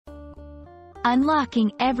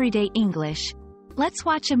Unlocking everyday English. Let's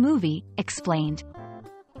watch a movie, explained.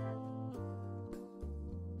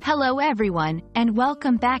 Hello everyone, and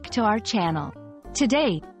welcome back to our channel.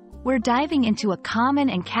 Today, we're diving into a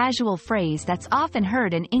common and casual phrase that's often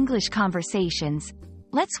heard in English conversations.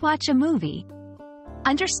 Let's watch a movie.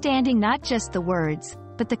 Understanding not just the words,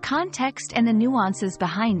 but the context and the nuances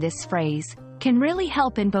behind this phrase can really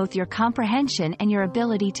help in both your comprehension and your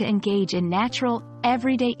ability to engage in natural,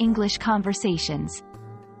 everyday English conversations.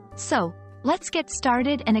 So, let's get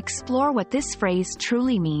started and explore what this phrase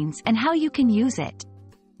truly means and how you can use it.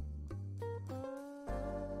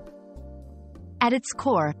 At its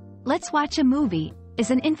core, "let's watch a movie"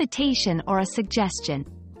 is an invitation or a suggestion.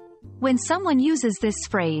 When someone uses this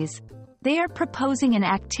phrase, they are proposing an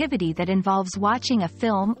activity that involves watching a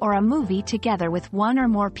film or a movie together with one or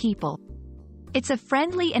more people. It's a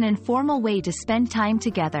friendly and informal way to spend time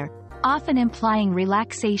together, often implying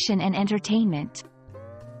relaxation and entertainment.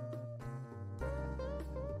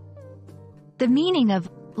 The meaning of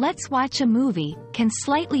 "let's watch a movie" can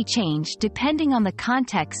slightly change depending on the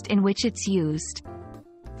context in which it's used.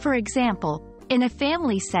 For example, in a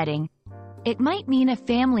family setting, it might mean a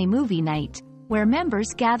family movie night, where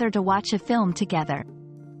members gather to watch a film together.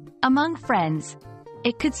 Among friends,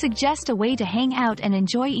 it could suggest a way to hang out and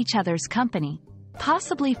enjoy each other's company,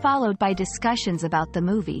 possibly followed by discussions about the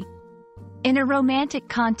movie. In a romantic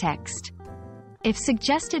context, if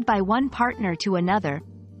suggested by one partner to another,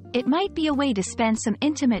 it might be a way to spend some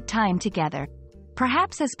intimate time together,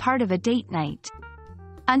 perhaps as part of a date night.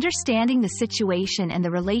 Understanding the situation and the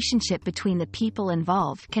relationship between the people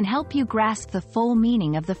involved can help you grasp the full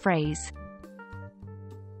meaning of the phrase.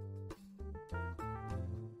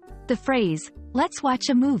 The phrase, "let's watch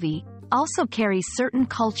a movie," also carries certain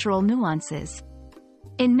cultural nuances.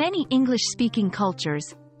 In many English-speaking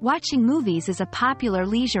cultures, watching movies is a popular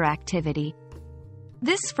leisure activity.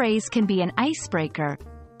 This phrase can be an icebreaker,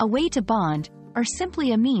 a way to bond, or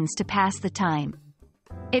simply a means to pass the time.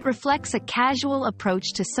 It reflects a casual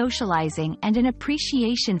approach to socializing and an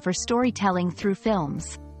appreciation for storytelling through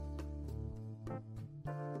films.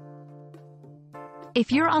 If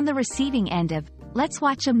you're on the receiving end of "let's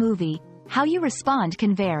watch a movie," how you respond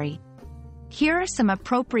can vary. Here are some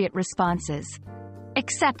appropriate responses.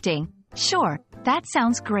 Accepting, "Sure, that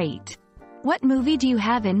sounds great. What movie do you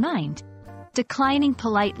have in mind?" Declining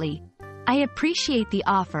politely, "I appreciate the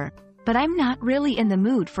offer, but I'm not really in the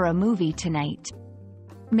mood for a movie tonight.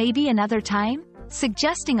 Maybe another time?"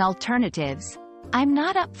 Suggesting alternatives, "I'm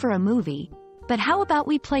not up for a movie, but how about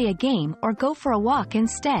we play a game or go for a walk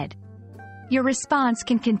instead?" Your response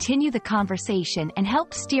can continue the conversation and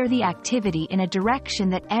help steer the activity in a direction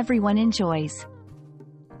that everyone enjoys.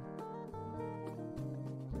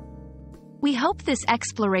 We hope this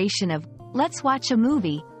exploration of "let's watch a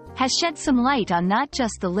movie" has shed some light on not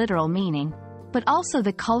just the literal meaning, but also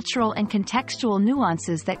the cultural and contextual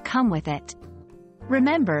nuances that come with it.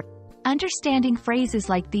 Remember, understanding phrases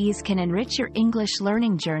like these can enrich your English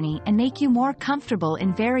learning journey and make you more comfortable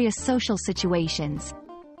in various social situations.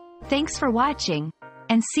 Thanks for watching,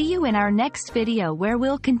 and see you in our next video where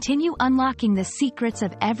we'll continue unlocking the secrets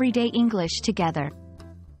of everyday English together.